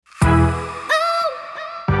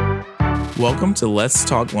Welcome to Let's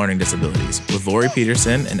Talk Learning Disabilities with Lori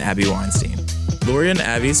Peterson and Abby Weinstein. Lori and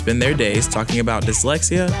Abby spend their days talking about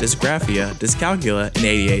dyslexia, dysgraphia, dyscalculia, and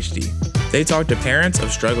ADHD. They talk to parents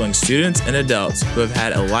of struggling students and adults who have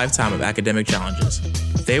had a lifetime of academic challenges.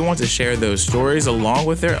 They want to share those stories along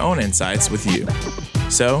with their own insights with you.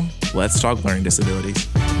 So, let's talk learning disabilities.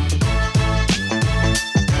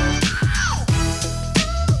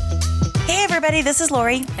 Everybody, this is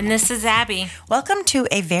Lori. And this is Abby. Welcome to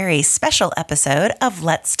a very special episode of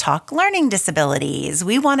Let's Talk Learning Disabilities.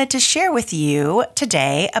 We wanted to share with you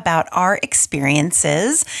today about our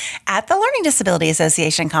experiences at the Learning Disability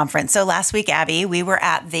Association conference. So last week, Abby, we were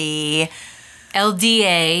at the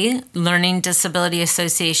LDA, Learning Disability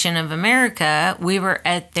Association of America. We were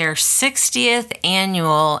at their 60th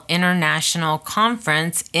annual international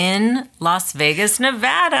conference in Las Vegas,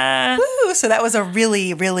 Nevada. Woo! So that was a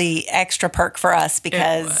really, really extra perk for us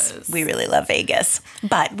because we really love Vegas.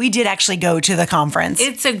 But we did actually go to the conference.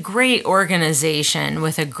 It's a great organization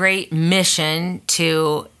with a great mission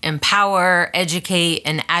to empower, educate,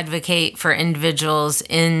 and advocate for individuals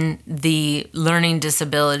in the learning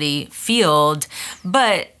disability field.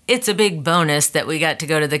 But it's a big bonus that we got to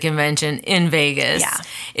go to the convention in Vegas. Yeah.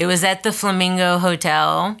 It was at the Flamingo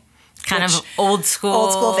Hotel, kind of old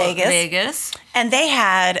school Vegas. And they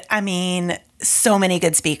had, so many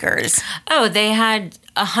good speakers. Oh, they had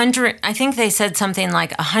 100, I think they said something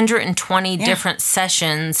like 120 different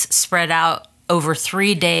sessions spread out over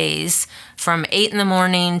 3 days from 8 in the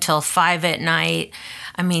morning till 5 at night.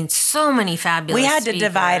 So many fabulous We had to speakers.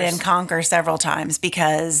 divide and conquer several times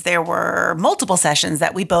because there were multiple sessions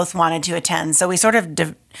that we both wanted to attend. So we sort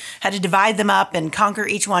of had to divide them up and conquer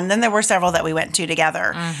each one. Then there were several that we went to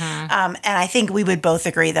together. And I think we would both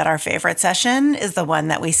agree that our favorite session is the one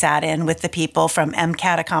that we sat in with the people from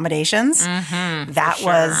MCAT Accommodations. That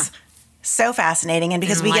was so fascinating. And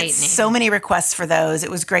because we get so many requests for those,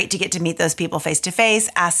 it was great to get to meet those people face to face,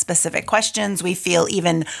 ask specific questions. We feel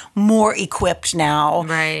even more equipped now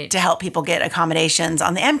to help people get accommodations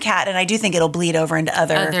on the MCAT. And I do think it'll bleed over into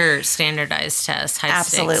other standardized tests,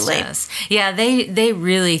 high-stakes tests. Yeah, they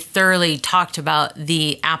really thoroughly talked about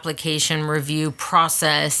the application review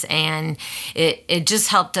process. And it just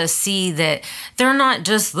helped us see that they're not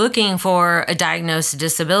just looking for a diagnosed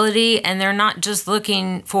disability, and they're not just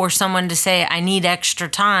looking for someone to say, I need extra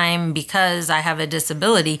time because I have a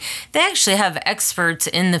disability. They actually have experts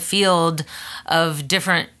in the field of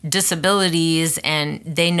different disabilities, and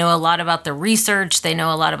they know a lot about the research, they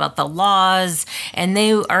know a lot about the laws, and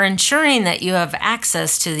they are ensuring that you have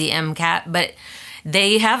access to the MCAT, but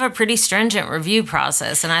they have a pretty stringent review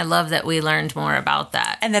process, and I love that we learned more about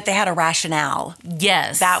that. And that they had a rationale.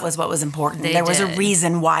 Yes. That was what was important. There was a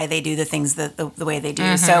reason why they do the things the way they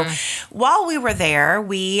do. So while we were there,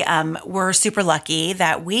 we were super lucky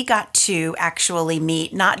that we got to actually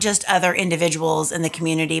meet not just other individuals in the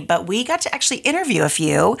community, but we got to actually interview a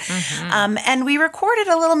few. And we recorded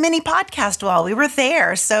a little mini podcast while we were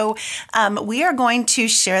there. So we are going to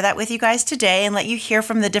share that with you guys today and let you hear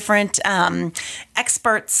from the different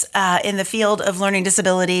experts in the field of learning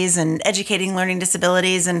disabilities and educating learning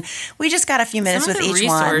disabilities. And we just got a few minutes with each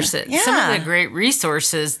one. Some of the great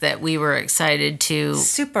resources that we were excited to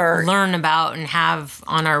learn about and have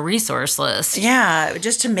on our resource list. Yeah,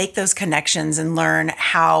 just to make those connections and learn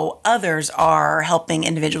how others are helping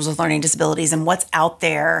individuals with learning disabilities and what's out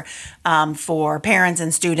there for parents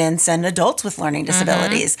and students and adults with learning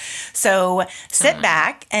disabilities. So sit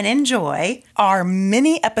back and enjoy our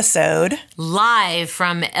mini episode live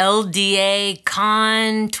from LDA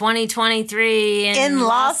Con 2023 in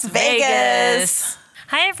Las Vegas.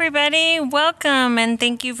 Hi, everybody. Welcome, and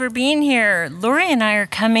thank you for being here. Lori and I are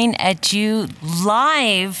coming at you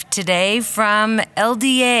live today from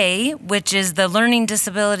LDA, which is the Learning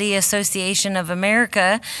Disability Association of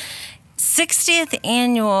America, 60th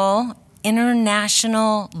Annual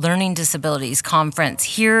International Learning Disabilities Conference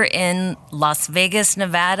here in Las Vegas,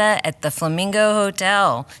 Nevada at the Flamingo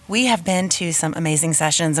Hotel. We have been to some amazing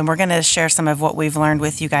sessions, and we're going to share some of what we've learned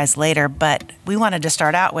with you guys later, but we wanted to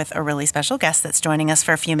start out with a really special guest that's joining us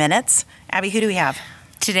for a few minutes. Abby, who do we have?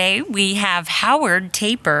 Today we have Howard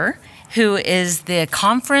Taper, who is the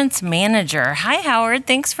conference manager. Hi, Howard.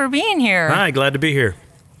 Thanks for being here. Hi, glad to be here.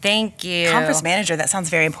 Thank you. Conference manager, that sounds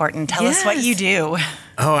very important. Tell us what you do.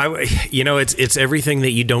 Oh, it's everything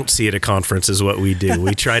that you don't see at a conference is what we do.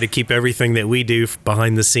 We try to keep everything that we do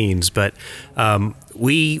behind the scenes, but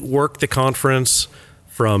we work the conference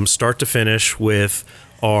from start to finish with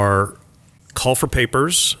our call for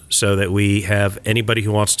papers so that we have anybody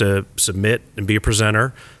who wants to submit and be a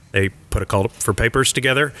presenter. They put a call for papers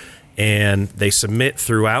together, and they submit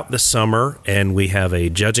throughout the summer, and we have a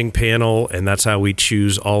judging panel, and that's how we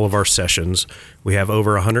choose all of our sessions. We have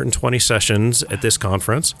over 120 sessions at this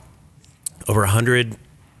conference, over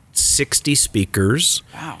 160 speakers,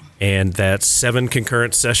 and that's 7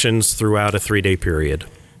 concurrent sessions throughout a 3-day period.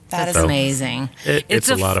 That's amazing. It's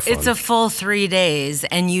a lot of fun. It's a full 3 days,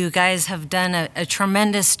 and you guys have done a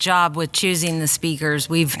tremendous job with choosing the speakers.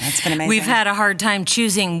 It's been amazing. We've had a hard time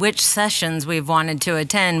choosing which sessions we've wanted to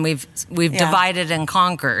attend. We've divided and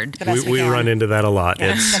conquered. We run into that a lot.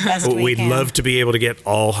 Yeah. We'd love to be able to get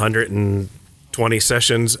all 120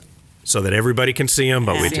 sessions so that everybody can see them,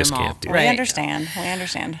 but we just can't do that. We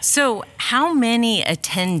understand. So how many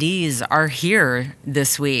attendees are here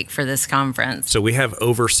this week for this conference? So we have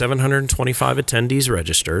over 725 attendees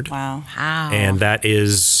registered. Wow. And that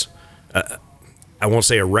is, I won't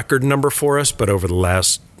say a record number for us, but over the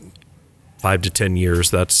last 5 to 10 years,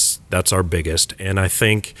 that's our biggest. And I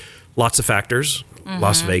think lots of factors.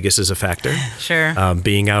 Las Vegas is a factor. Sure.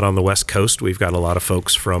 Being out on the West Coast, we've got a lot of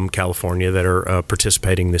folks from California that are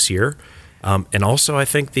participating this year. And also, I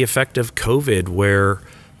think the effect of COVID, where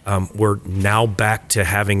we're now back to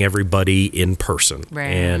having everybody in person. Right.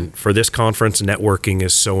 And for this conference, networking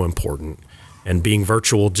is so important. And being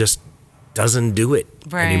virtual just doesn't do it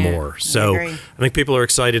anymore. So I think people are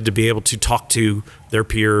excited to be able to talk to their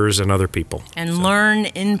peers and other people. And learn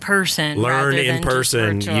in person. Learn in than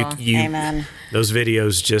person. Just virtual. Amen. Those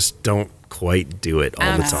videos just don't quite do it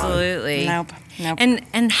all the time. Absolutely. Nope.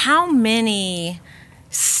 And how many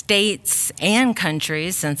states and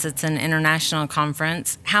countries, since it's an international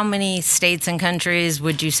conference, how many states and countries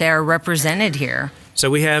would you say are represented here? So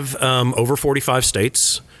we have over 45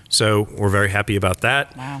 states. So we're very happy about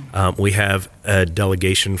that. Wow. We have a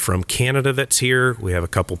delegation from Canada that's here. We have a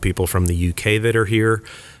couple people from the UK that are here.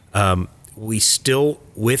 We still,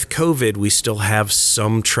 with COVID, we still have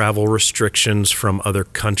some travel restrictions from other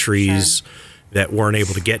countries that weren't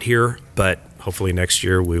able to get here, but hopefully next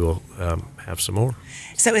year we will have some more.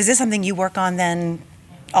 So is this something you work on then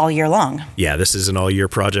all year long? Yeah, this is an all-year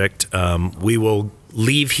project. We will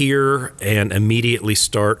leave here and immediately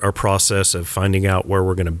start our process of finding out where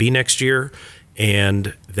we're going to be next year,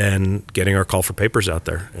 and then getting our call for papers out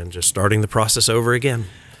there and just starting the process over again.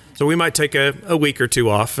 So we might take a week or 2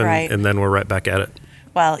 off, and then we're right back at it.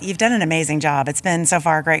 Well, you've done an amazing job. It's been so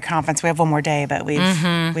far a great conference. We have one more day, but we've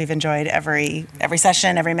enjoyed every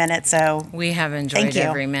session, every minute. So we have enjoyed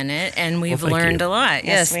every minute, and we've learned a lot.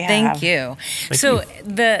 Yes, we thank have. you.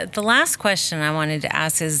 The last question I wanted to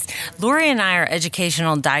ask is, Lori and I are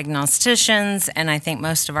educational diagnosticians, and I think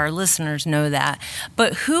most of our listeners know that.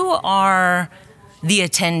 But who are the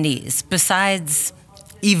attendees besides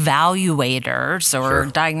evaluators or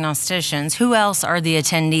diagnosticians? Who else are the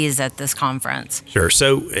attendees at this conference? Sure.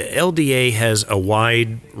 So LDA has a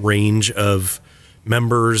wide range of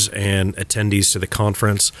members and attendees to the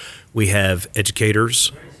conference. We have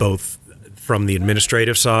educators, both from the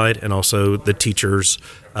administrative side and also the teachers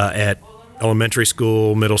at elementary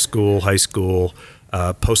school, middle school, high school,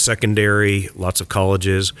 post-secondary, lots of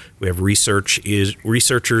colleges. We have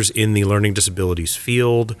researchers in the learning disabilities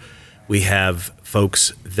field. We have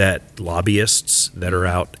folks lobbyists that are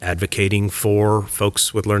out advocating for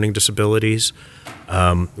folks with learning disabilities.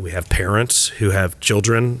 We have parents who have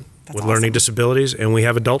children with learning disabilities, and we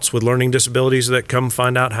have adults with learning disabilities that come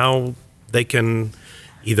find out how they can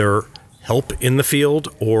either help in the field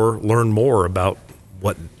or learn more about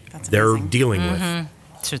what they're dealing with.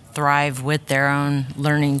 To thrive with their own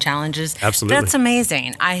learning challenges. Absolutely. That's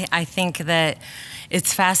amazing. I think that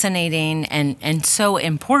it's fascinating and so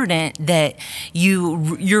important that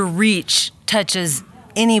your reach touches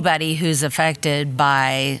anybody who's affected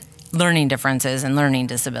by learning differences and learning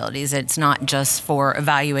disabilities. It's not just for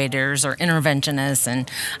evaluators or interventionists, and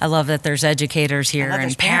I love that there's educators here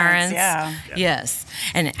and parents. Yes,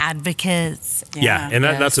 and advocates. And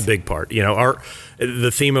that's a big part. You know,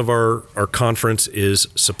 the theme of our conference is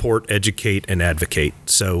support, educate, and advocate.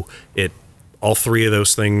 So all 3 of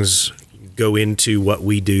those things go into what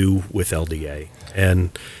we do with LDA.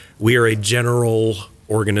 And we are a general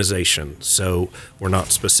organization, so we're not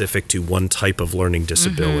specific to one type of learning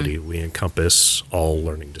disability. We encompass all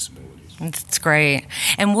learning disabilities. That's great.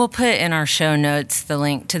 And we'll put in our show notes the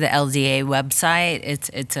link to the LDA website.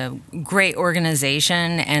 It's a great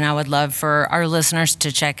organization, and I would love for our listeners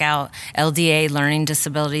to check out LDA, Learning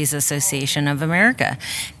Disabilities Association of America.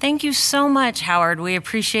 Thank you so much, Howard. We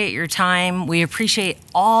appreciate your time. We appreciate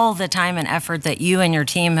all the time and effort that you and your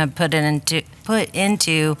team have put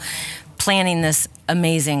into planning this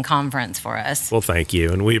amazing conference for us. Well, thank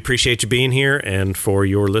you. And we appreciate you being here. And for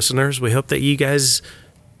your listeners, we hope that you guys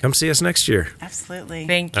come see us next year. Absolutely.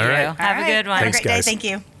 Thank you. All right. Have a good one. Have Thanks, a great guys. day. Thank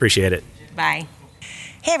you. Appreciate it. Bye.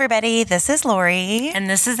 Hey, everybody. This is Lori. And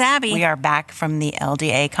this is Abby. We are back from the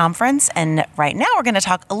LDA conference, and right now we're going to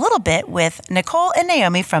talk a little bit with Nicole and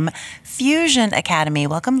Naomi from Fusion Academy.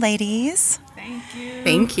 Welcome, ladies.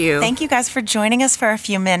 Thank you. Thank you guys for joining us for a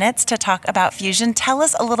few minutes to talk about Fusion. Tell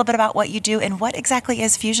us a little bit about what you do and what exactly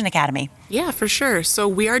is Fusion Academy. Yeah, for sure. So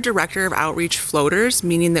we are Director of Outreach Floaters,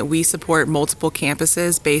 meaning that we support multiple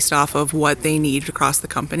campuses based off of what they need across the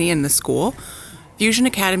company and the school. Fusion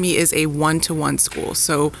Academy is a one-to-one school,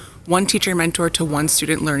 so one teacher mentor to one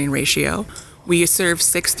student learning ratio. We serve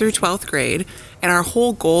 6th through 12th grade, and our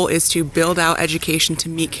whole goal is to build out education to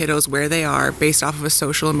meet kiddos where they are based off of a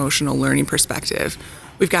social emotional learning perspective.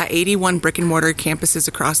 We've got 81 brick and mortar campuses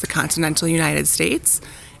across the continental United States,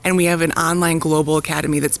 and we have an online global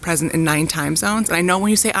academy that's present in 9 time zones. And I know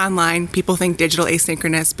when you say online, people think digital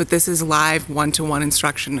asynchronous, but this is live one-to-one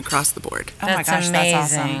instruction across the board. Oh my gosh, amazing.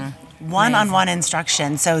 that's awesome. One-on-one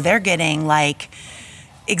instruction, so they're getting like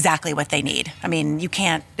exactly what they need. I mean,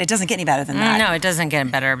 it doesn't get any better than that. No, it doesn't get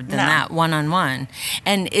better than that, one-on-one.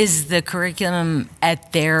 And is the curriculum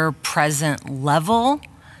at their present level?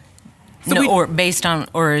 So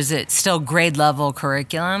or is it still grade level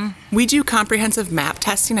curriculum? We do comprehensive MAP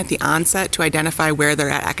testing at the onset to identify where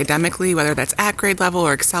they're at academically, whether that's at grade level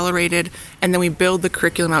or accelerated, and then we build the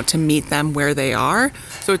curriculum out to meet them where they are.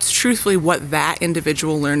 So it's truthfully what that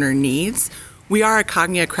individual learner needs. We are a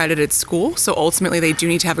Cognia accredited school, so ultimately they do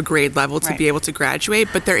need to have a grade level to be able to graduate,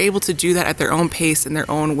 but they're able to do that at their own pace in their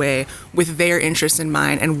own way with their interests in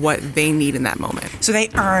mind and what they need in that moment. So they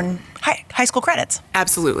earn high school credits.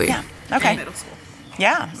 Absolutely. Yeah. Okay. Middle school.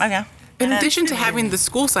 Yeah. Okay. In addition to having the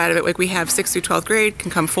school side of it, like we have 6th through 12th grade,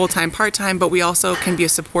 can come full-time, part-time, but we also can be a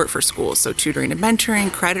support for schools. So tutoring and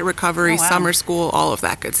mentoring, credit recovery, summer school, all of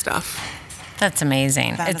that good stuff. That's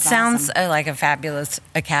amazing. That It is sounds like a fabulous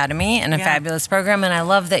academy and a fabulous program, and I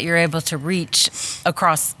love that you're able to reach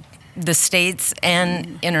across the states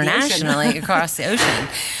and internationally across the ocean.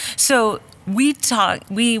 So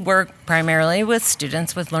we work primarily with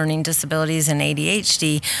students with learning disabilities and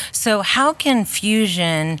ADHD. So how can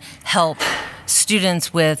Fusion help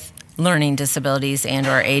students with learning disabilities and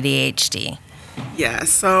or ADHD? Yeah,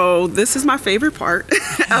 so this is my favorite part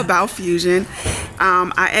about Fusion.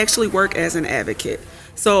 I actually work as an advocate.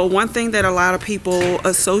 So one thing that a lot of people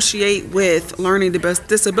associate with learning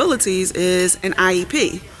disabilities is an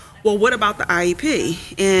IEP. Well, what about the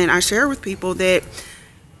IEP? And I share with people that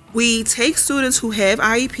we take students who have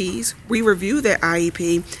IEPs, we review their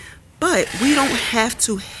IEP, but we don't have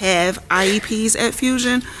to have IEPs at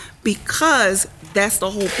Fusion because that's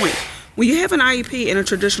the whole point. When you have an IEP in a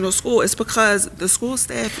traditional school, it's because the school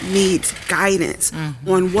staff needs guidance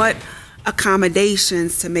on what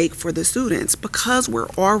accommodations to make for the students. Because we're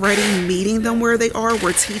already meeting them where they are,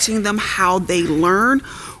 we're teaching them how they learn.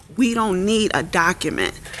 We don't need a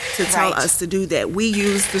document to tell us to do that. We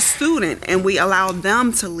use the student and we allow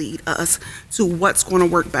them to lead us to what's going to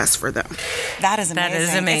work best for them. That is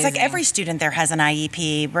amazing. It's like every student there has an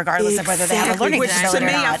IEP, regardless of whether they have a learning disability or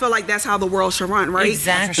not. To me, I feel like that's how the world should run, right?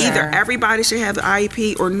 Exactly. Either everybody should have an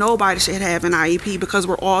IEP or nobody should have an IEP because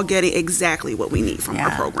we're all getting exactly what we need from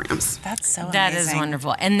our programs. That's so amazing. That is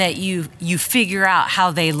wonderful. And that you figure out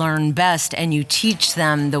how they learn best and you teach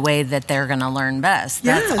them the way that they're going to learn best.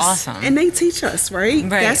 That's awesome. And they teach us, right?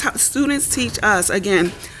 That's how students teach us.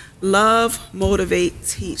 Again, love, motivate,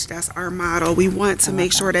 teach. That's our motto. We want to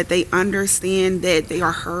make sure that they understand that they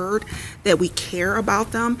are heard, that we care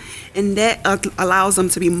about them, and that allows them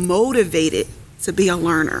to be motivated to be a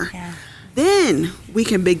learner. Yeah. Then we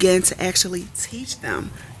can begin to actually teach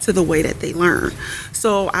them to the way that they learn.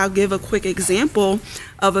 So I'll give a quick example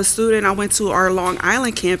of a student. I went to our Long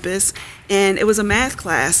Island campus, and it was a math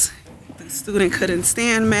class. The student couldn't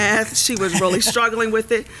stand math. She was really struggling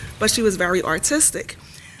with it, but she was very artistic.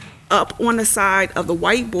 Up on the side of the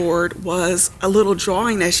whiteboard was a little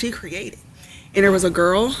drawing that she created. And there was a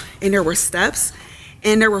girl, and there were steps,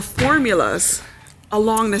 and there were formulas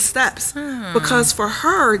along the steps. Because for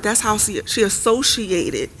her, that's how she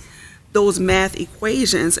associated those math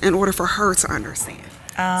equations in order for her to understand.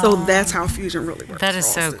 So that's how Fusion really works. That is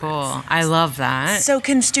so cool. I love that. So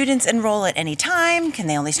can students enroll at any time? Can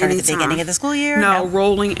they only start at the beginning of the school year? No,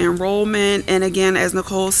 rolling enrollment. And again, as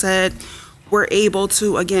Nicole said, we're able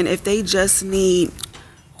to, again, if they just need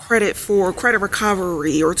credit for credit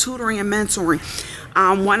recovery or tutoring and mentoring,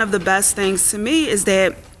 one of the best things to me is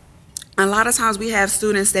that a lot of times we have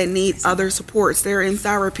students that need other supports. They're in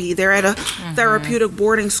therapy, they're at a therapeutic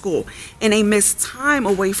boarding school, and they miss time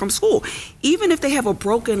away from school. Even if they have a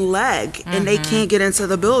broken leg and they can't get into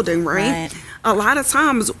the building, right? a lot of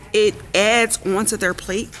times it adds onto their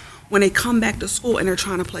plate when they come back to school and they're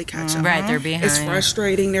trying to play catch up. Right, they're behind. It's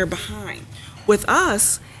frustrating, they're behind. With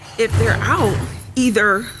us, if they're out,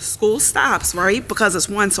 either school stops, right? Because it's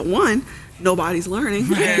one-to-one, nobody's learning.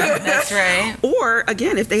 That's right. Or,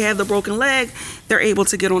 again, if they have the broken leg, they're able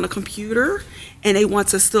to get on a computer and they want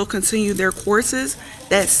to still continue their courses.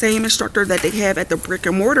 That same instructor that they have at the brick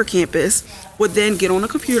and mortar campus would then get on a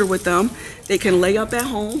computer with them. They can lay up at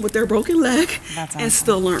home with their broken leg and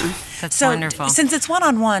still learn. That's So wonderful. since it's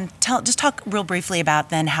one-on-one, just talk real briefly about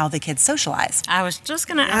then how the kids socialize. I was just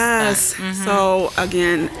going to ask that. Yes. So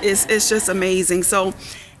again, it's just amazing. So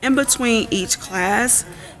in between each class,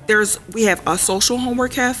 we have a social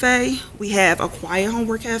homework cafe, we have a quiet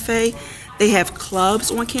homework cafe. They have clubs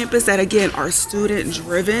on campus that, again, are student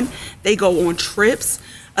driven. They go on trips.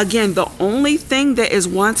 Again, the only thing that is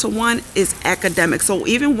one-to-one is academic. So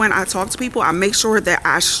even when I talk to people, I make sure that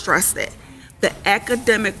I stress that the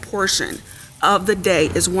academic portion of the day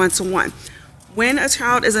is one-to-one. When a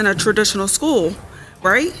child is in a traditional school,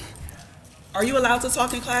 right? Are you allowed to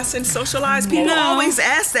talk in class and socialize? People always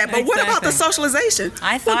ask that, but what about the socialization?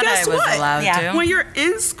 I thought I was allowed to. When you're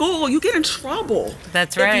in school, you get in trouble.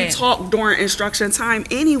 That's right. If you talk during instruction time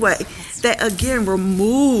anyway. That, again,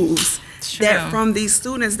 removes that from these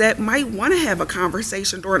students that might want to have a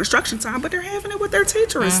conversation during instruction time, but they're having it with their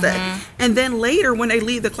teacher instead. And then later, when they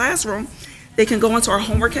leave the classroom, they can go into our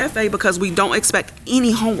homework cafe because we don't expect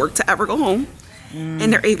any homework to ever go home.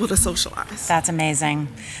 And they're able to socialize. That's amazing.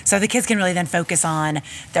 So the kids can really then focus on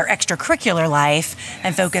their extracurricular life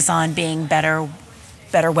and focus on being better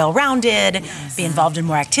well-rounded, be involved in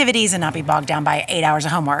more activities, and not be bogged down by 8 hours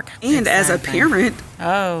of homework. And as a parent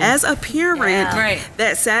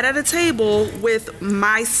that sat at a table with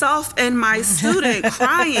myself and my student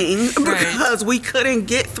crying because we couldn't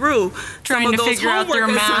get through trying some of to those figure out their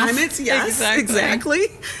homework math. assignments. Yes, exactly.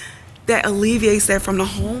 That alleviates that from the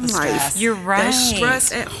home life. You're right. That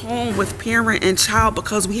stress at home with parent and child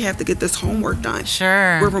because we have to get this homework done.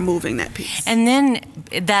 Sure. We're removing that piece. And then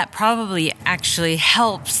that probably actually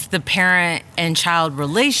helps the parent and child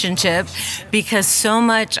relationship because so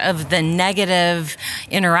much of the negative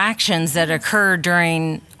interactions that occur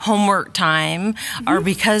during homework time are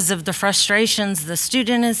because of the frustrations the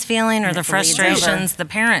student is feeling or the frustrations the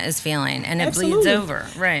parent is feeling, and it bleeds over.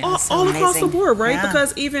 Right. All across the board, right? Yeah.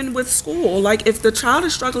 Because even with school, like if the child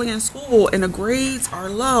is struggling in school and the grades are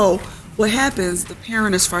low, what happens? The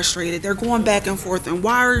parent is frustrated. They're going back and forth. And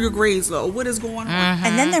why are your grades low? What is going on?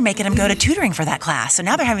 And then they're making them go to tutoring for that class. So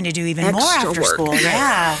now they're having to do even more Extra after work. school.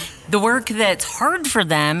 Yeah. The work that's hard for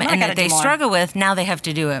them and that they struggle with, now they have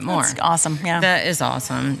to do it more. That's awesome. Yeah. That is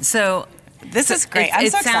awesome. So this is great. I'm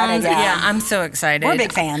so excited. Yeah, I'm so excited. We're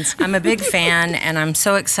big fans. I'm a big fan, and I'm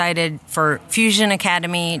so excited for Fusion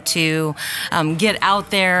Academy to get out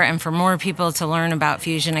there and for more people to learn about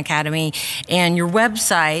Fusion Academy. And your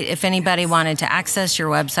website, if anybody wanted to access your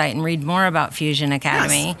website and read more about Fusion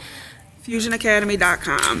Academy. Yes.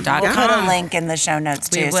 FusionAcademy.com. We'll put a link in the show notes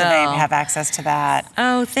too, so they have access to that.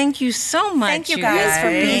 Oh, thank you so much. Thank you guys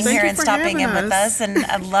for being here and stopping in with us. And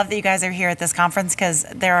I love that you guys are here at this conference because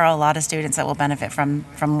there are a lot of students that will benefit from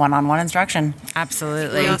one-on-one instruction.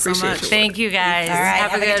 Absolutely. We appreciate you. Thank you guys. All right,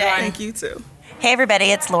 have a good day. one. Thank you too. Hey everybody,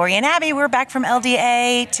 it's Lori and Abby. We're back from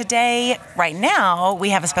LDA today. Right now, we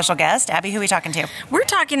have a special guest. Abby, who are we talking to? We're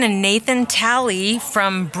talking to Nathan Talley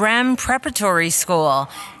from Brem Preparatory School.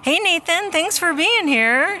 Hey Nathan, thanks for being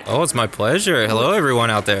here. Oh, it's my pleasure. Hello, everyone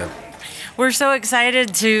out there. We're so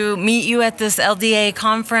excited to meet you at this LDA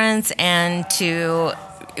conference and to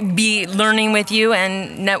be learning with you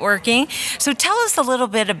and networking. So tell us a little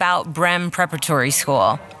bit about Brem Preparatory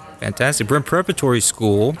School. Fantastic. Brem Preparatory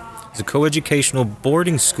School is a coeducational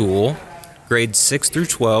boarding school, grades 6 through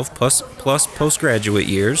 12, plus postgraduate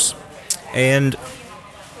years. And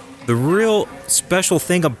the real special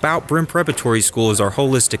thing about Brem Preparatory School is our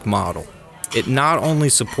holistic model. It not only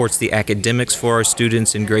supports the academics for our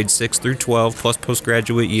students in grades 6 through 12, plus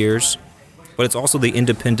postgraduate years, but it's also the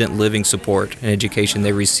independent living support and education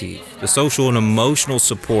they receive, the social and emotional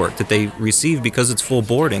support that they receive because it's full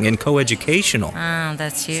boarding and coeducational. Oh,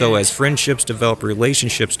 that's huge. So as friendships develop,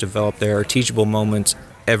 relationships develop, there are teachable moments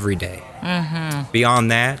every day. Mm-hmm.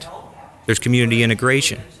 Beyond that, there's community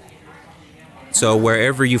integration. So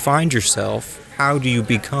wherever you find yourself, how do you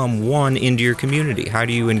become one into your community? How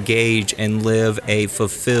do you engage and live a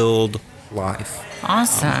fulfilled life?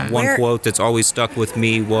 Awesome. One quote that's always stuck with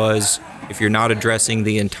me was, if you're not addressing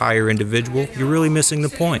the entire individual, you're really missing the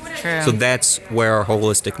point. True. So that's where our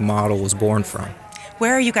holistic model was born from.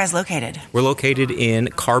 Where are you guys located? We're located in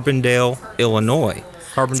Carbondale, Illinois.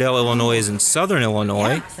 Carbondale, Illinois is in southern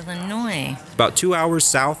Illinois. Illinois. About 2 hours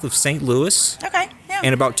south of St. Louis. Okay. Yeah.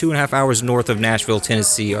 And about 2.5 hours north of Nashville,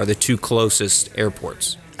 Tennessee are the two closest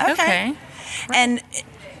airports. Okay. And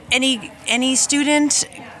any student,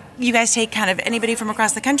 you guys take kind of anybody from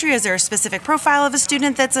across the country? Is there a specific profile of a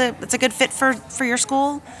student that's a good fit for your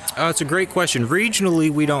school? It's a great question. Regionally,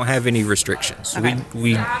 we don't have any restrictions. Okay.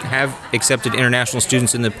 We have accepted international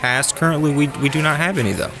students in the past. Currently, we do not have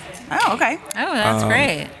any, though. Oh, okay. Oh, that's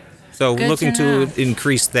great. So Good looking to to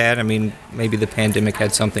increase that, I mean, maybe the pandemic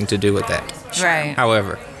had something to do with that. Right.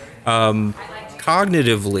 However,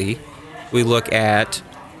 cognitively, we look at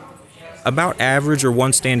about average or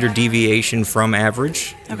one standard deviation from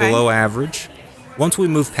average, below average. Once we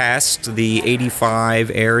move past the 85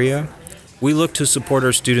 area, we look to support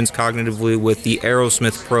our students cognitively with the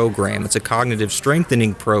Aerosmith program. It's a cognitive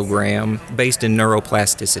strengthening program based in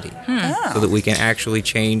neuroplasticity, so that we can actually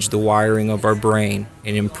change the wiring of our brain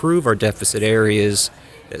and improve our deficit areas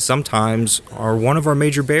that sometimes are one of our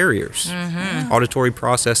major barriers. Auditory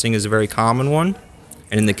processing is a very common one,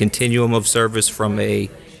 and in the continuum of service from a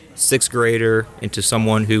sixth grader into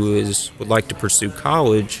someone who would like to pursue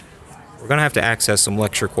college, we're going to have to access some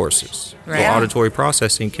lecture courses. Right. So auditory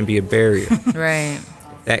processing can be a barrier. Right.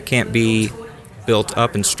 That can't be built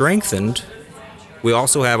up and strengthened. We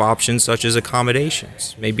also have options such as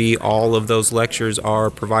accommodations. Maybe all of those lectures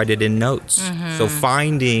are provided in notes. So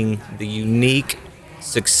finding the unique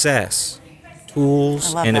success,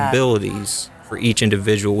 tools, and abilities for each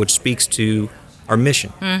individual, which speaks to our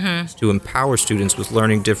mission, is to empower students with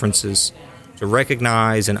learning differences to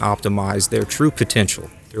recognize and optimize their true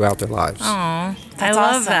potential throughout their lives. Oh, I That's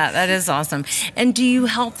love awesome. that. That is awesome. And do you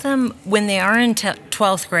help them when they are in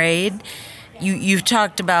 12th grade? You've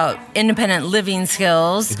talked about independent living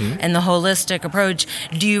skills and the holistic approach.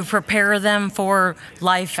 Do you prepare them for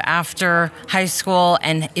life after high school?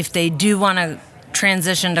 And if they do want to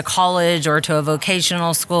transition to college or to a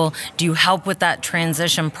vocational school, do you help with that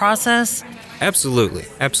transition process? Absolutely,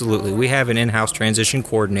 absolutely. We have an in-house transition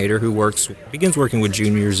coordinator who begins working with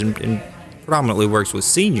juniors and predominantly works with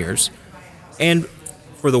seniors. And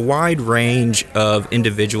for the wide range of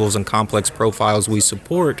individuals and complex profiles we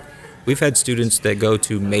support, we've had students that go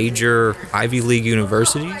to major Ivy League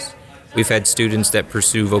universities. We've had students that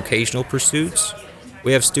pursue vocational pursuits.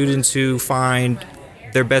 We have students who find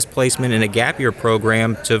their best placement in a gap year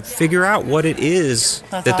program to figure out what it is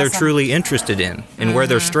that they're awesome. truly interested in and where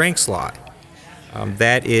their strengths lie.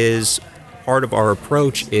 That is part of our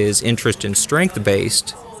approach, is interest and strength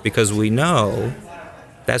based, because we know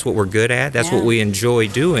that's what we're good at, that's what we enjoy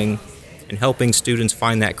doing, and helping students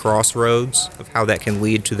find that crossroads of how that can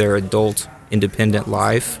lead to their adult independent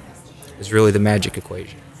life is really the magic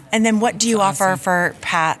equation. And then what do you offer for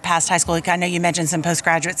past high school? I know you mentioned some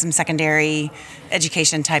postgraduate, some secondary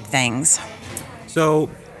education type things. So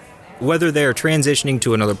whether they're transitioning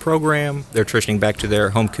to another program, they're transitioning back to their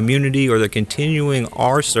home community, or they're continuing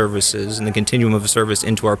our services and the continuum of service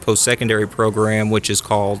into our post-secondary program, which is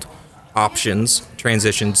called Options,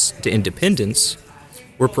 Transitions to Independence,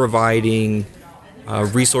 we're providing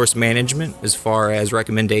resource management as far as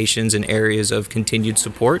recommendations in areas of continued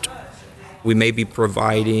support. We may be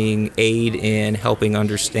providing aid in helping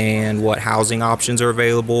understand what housing options are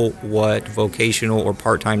available, what vocational or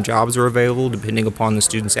part-time jobs are available, depending upon the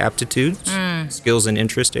student's aptitudes, skills, and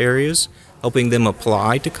interest areas, helping them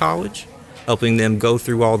apply to college, helping them go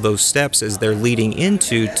through all those steps as they're leading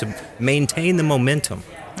into to maintain the momentum,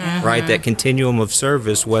 right? That continuum of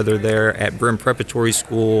service, whether they're at Brim Preparatory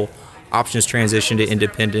School, Options Transition to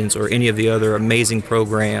Independence, or any of the other amazing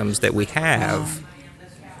programs that we have.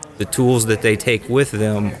 The tools that they take with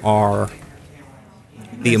them are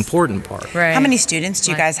the important part. Right. How many students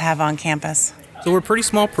do you guys have on campus? So we're a pretty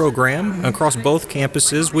small program across both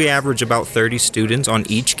campuses. We average about 30 students on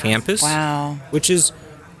each campus. Wow. Which is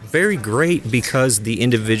very great because the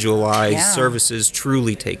individualized Yeah. services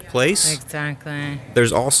truly take place. Exactly.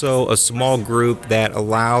 There's also a small group that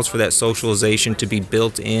allows for that socialization to be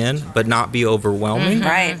built in, but not be overwhelming.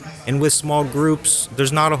 Right. And with small groups,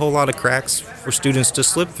 there's not a whole lot of cracks for students to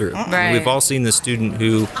slip through. Right. We've all seen the student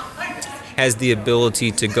who has the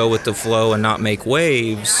ability to go with the flow and not make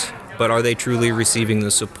waves, but are they truly receiving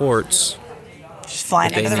the supports? Just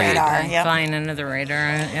flying under the radar. Yep. Flying under the radar.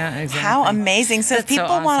 Yeah, exactly. How amazing. So if That's so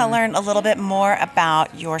people want to awesome. learn a little bit more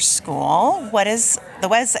about your school, what is the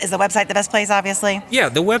website the best place, obviously? Yeah,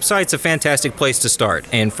 the website's a fantastic place to start.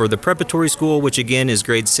 And for the preparatory school, which again is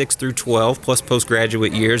grades 6 through 12 plus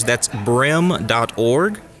postgraduate years, that's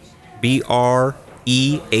brehm.org, BREHM.org.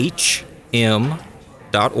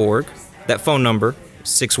 That phone number,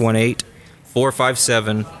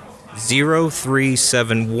 618-457-3733.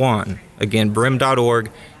 618-457-0371. Again,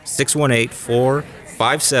 brim.org,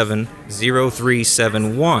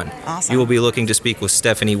 618-457-0371. Awesome. You will be looking to speak with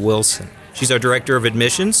Stephanie Wilson. She's our Director of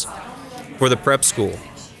Admissions for the prep school.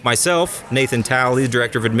 Myself, Nathan Talley,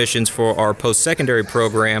 Director of Admissions for our post-secondary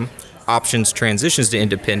program, Options Transitions to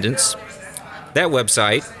Independence. That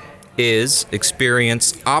website is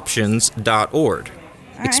experienceoptions.org.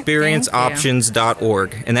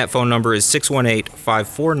 Experienceoptions.org. And that phone number is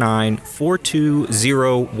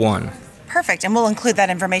 618-549-4201. Perfect. And we'll include that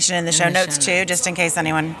information in the show notes too, just in case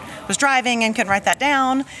anyone was driving and couldn't write that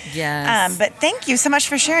down. Yes. But thank you so much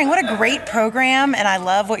for sharing. What a great program. And I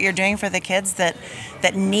love what you're doing for the kids that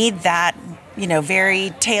need that,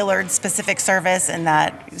 very tailored, specific service. And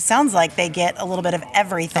that sounds like they get a little bit of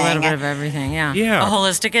everything. A little bit of everything, yeah. Yeah. A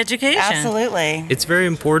holistic education. Absolutely. It's very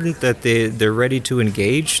important that they're ready to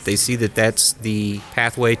engage. They see that that's the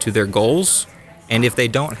pathway to their goals. And if they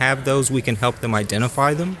don't have those, we can help them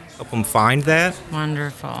identify them, help them find that.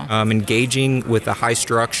 Wonderful. Engaging with the high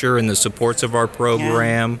structure and the supports of our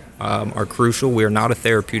program are crucial. We are not a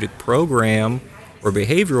therapeutic program or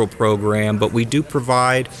behavioral program, but we do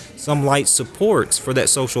provide some light supports for that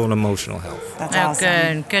social and emotional health. That's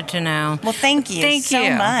awesome. Good. Good to know. Well, thank you so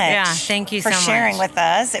much. Yeah, thank you for so much. sharing with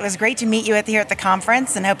us. It was great to meet you here at the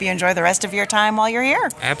conference, and hope you enjoy the rest of your time while you're here.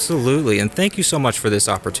 Absolutely, and thank you so much for this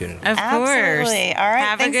opportunity. Of course. Absolutely. All right,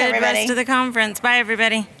 Have thanks, a good everybody. rest of the conference. Bye,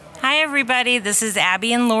 everybody. Hi, everybody. This is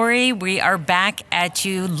Abby and Lori. We are back at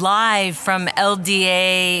you live from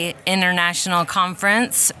LDA International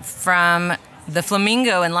Conference from the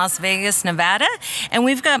Flamingo in Las Vegas, Nevada. And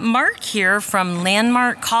we've got Mark here from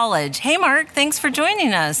Landmark College. Hey, Mark, thanks for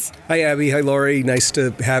joining us. Hi, Abby. Hi, Lori. Nice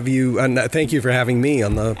to have you. And thank you for having me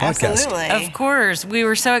on the podcast. Absolutely. Of course. We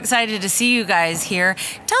were so excited to see you guys here.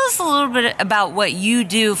 Tell us a little bit about what you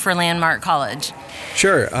do for Landmark College.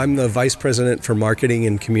 Sure. I'm the Vice President for Marketing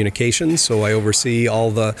and Communications, so I oversee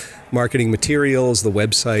all the marketing materials, the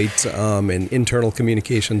website, and internal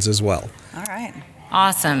communications as well. All right.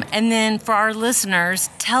 Awesome. And then for our listeners,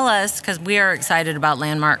 tell us, because we are excited about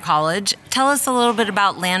Landmark College, tell us a little bit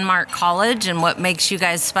about Landmark College and what makes you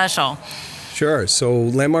guys special. Sure. So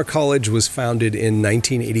Landmark College was founded in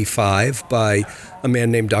 1985 by a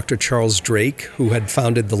man named Dr. Charles Drake, who had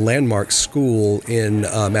founded the Landmark School in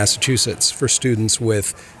Massachusetts for students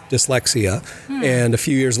with dyslexia, and a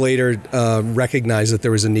few years later recognized that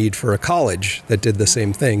there was a need for a college that did the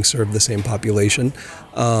same thing, served the same population.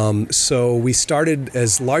 So we started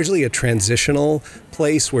as largely a transitional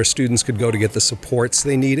place where students could go to get the supports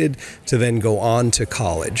they needed to then go on to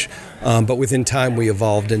college. But within time, we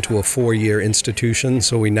evolved into a 4-year institution,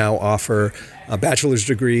 so we now offer bachelor's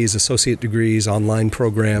degrees, associate degrees, online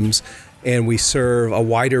programs, and we serve a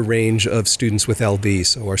wider range of students with LD.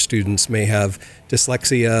 So our students may have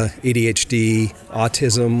dyslexia, ADHD,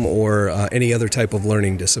 autism, or any other type of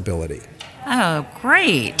learning disability. Oh,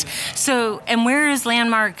 great. So, and where is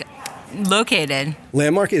Landmark located?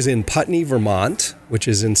 Landmark is in Putney, Vermont, which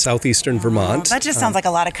is in southeastern Vermont. That just sounds like a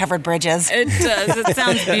lot of covered bridges. It does. It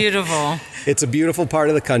sounds beautiful. It's a beautiful part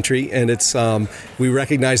of the country, and it's we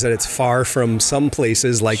recognize that it's far from some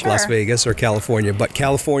places like Las Vegas or California, but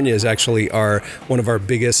California is actually one of our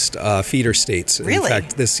biggest feeder states. Really? In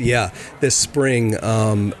fact, this spring,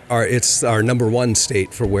 it's our number 1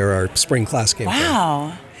 state for where our spring class came from.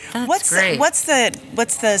 Wow. That's great. What's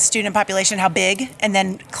the student population? How big? And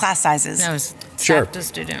then class sizes. That was Sure. staff to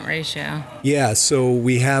student ratio. Yeah, so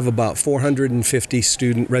we have about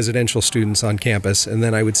 450 residential students on campus, and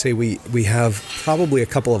then I would say we have probably a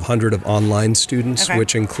couple of hundred of online students,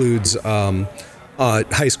 which includes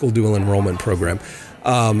high school dual enrollment program.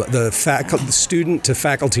 The student to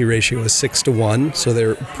faculty ratio is 6-to-1, so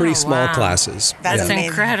they're pretty small classes. That's amazing.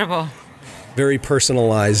 Incredible. Very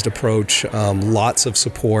personalized approach, lots of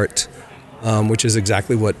support, which is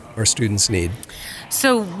exactly what our students need.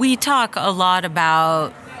 So we talk a lot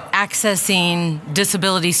about accessing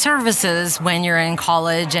disability services when you're in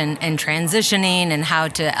college and transitioning and how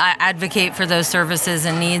to advocate for those services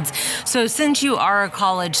and needs. So since you are a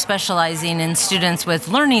college specializing in students with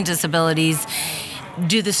learning disabilities,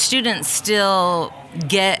 do the students still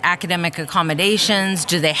get academic accommodations?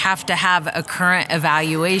 Do they have to have a current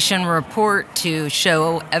evaluation report to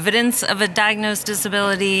show evidence of a diagnosed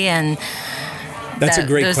disability and That's a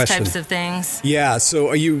great those question. types of things? Yeah,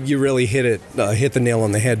 so you really hit the nail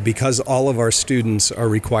on the head, because all of our students are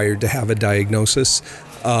required to have a diagnosis.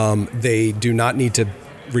 They do not need to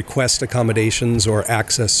request accommodations or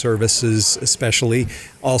access services, especially.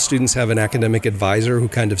 All students have an academic advisor who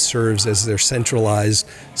kind of serves as their centralized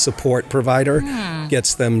support provider.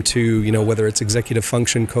 gets them to, whether it's executive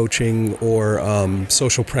function coaching or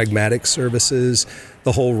social pragmatic services,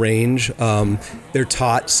 the whole range. They're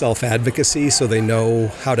taught self-advocacy, so they know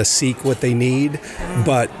how to seek what they need,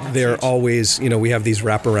 but they're always, we have these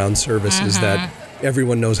wraparound services that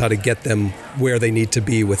everyone knows how to get them where they need to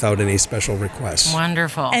be without any special requests.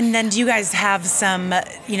 Wonderful. And then do you guys have some,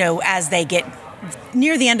 as they get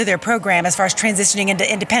near the end of their program, as far as transitioning into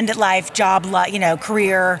independent life, job,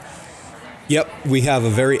 career? Yep, we have a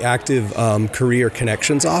very active career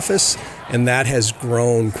connections office, and that has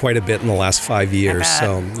grown quite a bit in the last 5 years.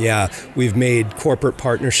 So, we've made corporate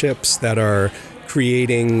partnerships that are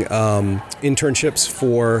creating internships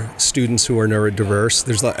for students who are neurodiverse.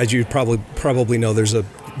 There's, as you probably know, there's a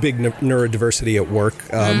big neurodiversity at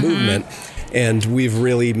work movement, and we've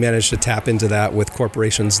really managed to tap into that with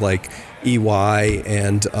corporations like EY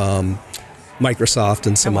and Microsoft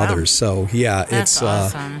and some others. So That's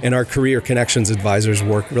awesome. And our career connections advisors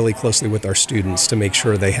work really closely with our students to make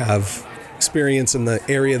sure they have experience in the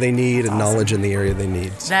area they need and knowledge in the area they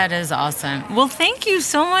need. That is awesome. Well, thank you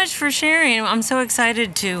so much for sharing. I'm so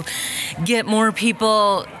excited to get more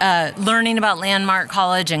people learning about Landmark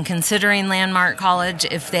College and considering Landmark College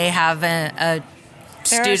if they have a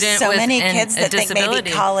there student are so with many kids that think disability.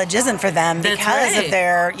 maybe college isn't for them because of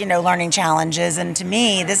their, learning challenges. And to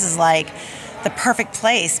me, this is like the perfect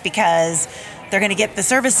place because they're going to get the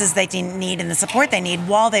services they need and the support they need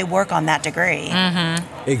while they work on that degree.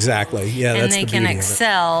 Exactly. Yeah, and that's they the can beauty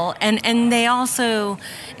excel. And they also,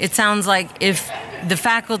 it sounds like if the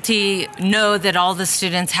faculty know that all the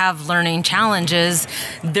students have learning challenges,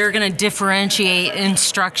 they're going to differentiate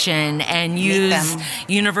instruction and use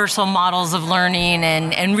universal models of learning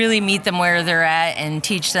and really meet them where they're at and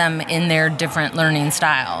teach them in their different learning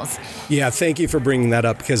styles. Yeah, thank you for bringing that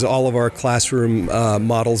up because all of our classroom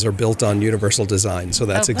models are built on universal design. So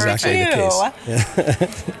that's exactly the case.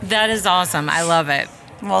 That is awesome. I love it.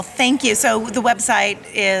 Well, thank you. So the website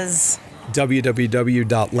is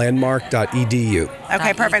www.landmark.edu.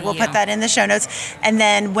 Okay, perfect. We'll put that in the show notes. And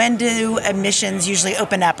then when do admissions usually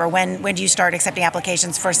open up, or when do you start accepting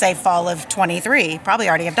applications for, say, fall of 23? Probably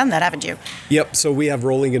already have done that, haven't you? Yep. So we have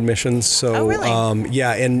rolling admissions. So, really? And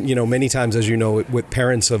many times, as you know, with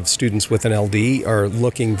parents of students with an LD are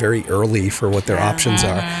looking very early for what their options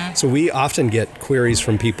are. So we often get queries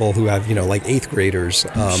from people who have, like 8th graders.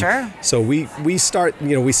 Sure. So we start,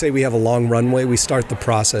 we say we have a long runway. We start the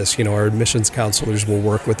process. Our admissions counselors will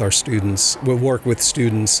work with our students. We'll work with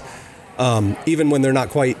students even when they're not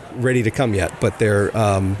quite ready to come yet, but they're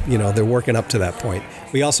working up to that point.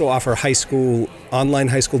 We also offer online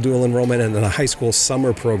high school dual enrollment and then a high school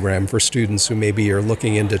summer program for students who maybe are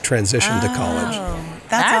looking into transition to college.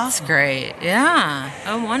 That's awesome. Great. Yeah.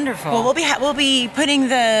 Oh, wonderful. Well, we'll be putting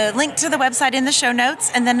the link to the website in the show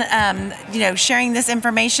notes, and then sharing this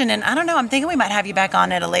information. And I don't know, I'm thinking we might have you back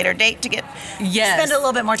on at a later date to spend a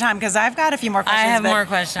little bit more time because I've got a few more questions. I have more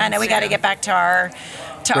questions. I know we got to get back to our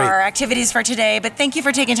activities for today, but thank you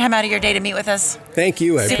for taking time out of your day to meet with us. Thank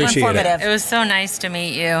you. I appreciate it. It was so nice to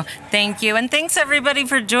meet you. Thank you. And thanks everybody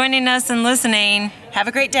for joining us and listening. Have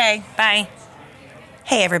a great day. Bye.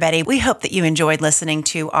 Hey everybody, we hope that you enjoyed listening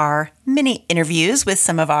to our mini interviews with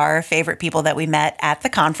some of our favorite people that we met at the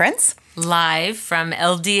conference. Live from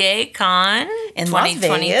LDA Con in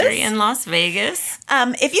 2023 in Las Vegas.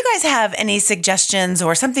 If you guys have any suggestions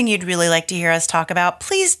or something you'd really like to hear us talk about,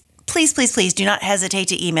 please do not hesitate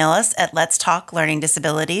to email us at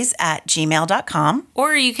letstalklearningdisabilities@gmail.com.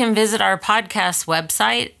 Or you can visit our podcast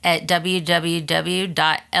website at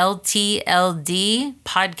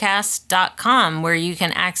www.ltldpodcast.com, where you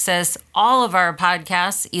can access all of our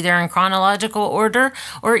podcasts either in chronological order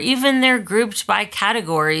or even they're grouped by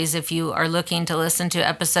categories if you are looking to listen to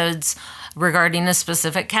episodes regarding a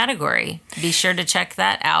specific category. Be sure to check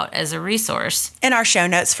that out as a resource. In our show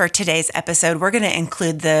notes for today's episode, we're going to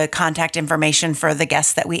include the contact information for the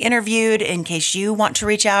guests that we interviewed in case you want to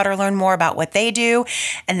reach out or learn more about what they do.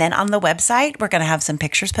 And then on the website, we're going to have some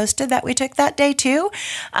pictures posted that we took that day too,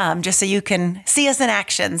 just so you can see us in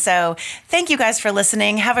action. So thank you guys for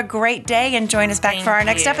listening. Have a great day and join us back for our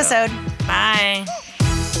next episode. Bye.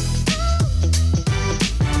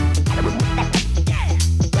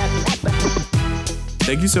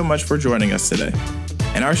 Thank you so much for joining us today.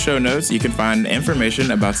 In our show notes, you can find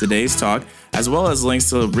information about today's talk, as well as links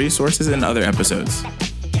to resources and other episodes.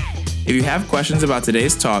 If you have questions about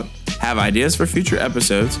today's talk, have ideas for future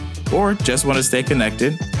episodes, or just want to stay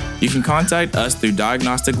connected, you can contact us through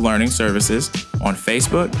Diagnostic Learning Services on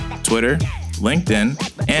Facebook, Twitter, LinkedIn,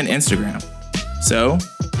 and Instagram. So,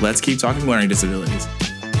 let's keep talking learning disabilities.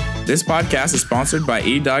 This podcast is sponsored by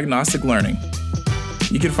eDiagnostic Learning.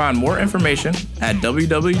 You can find more information at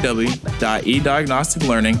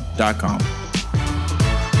www.ediagnosticlearning.com.